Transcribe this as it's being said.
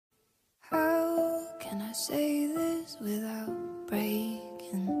can I say this without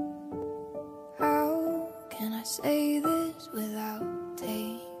breaking? How can I say this without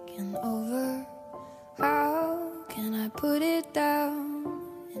taking over? How can I put it down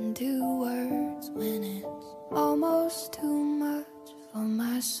into words when it's almost too much for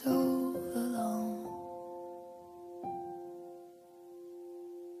my soul alone?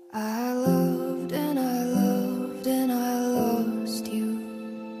 I loved and I loved and I lost you.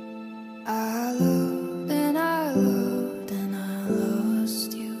 I loved and I loved and I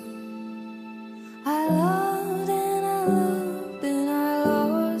lost you. I loved and I loved and I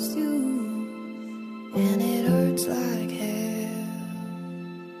lost you. And it hurts like hell.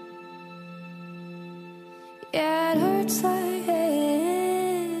 Yeah, it hurts like hell.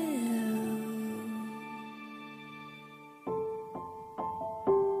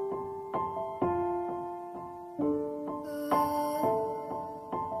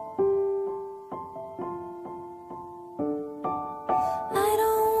 I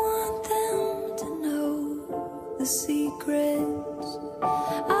don't want them to know the secrets.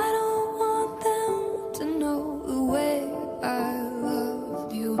 I don't want them to know the way I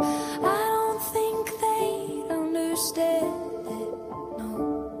loved you. I don't think they'd understand it, no.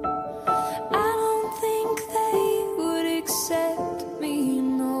 I don't think they would accept me,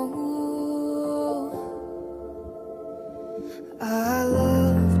 no. I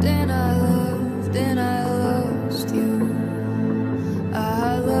loved and I loved and I lost you.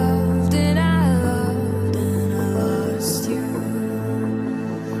 I loved and I loved and I lost you.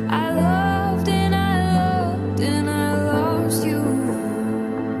 I loved and I loved and I lost you.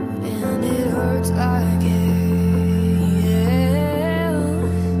 And it hurts like hell.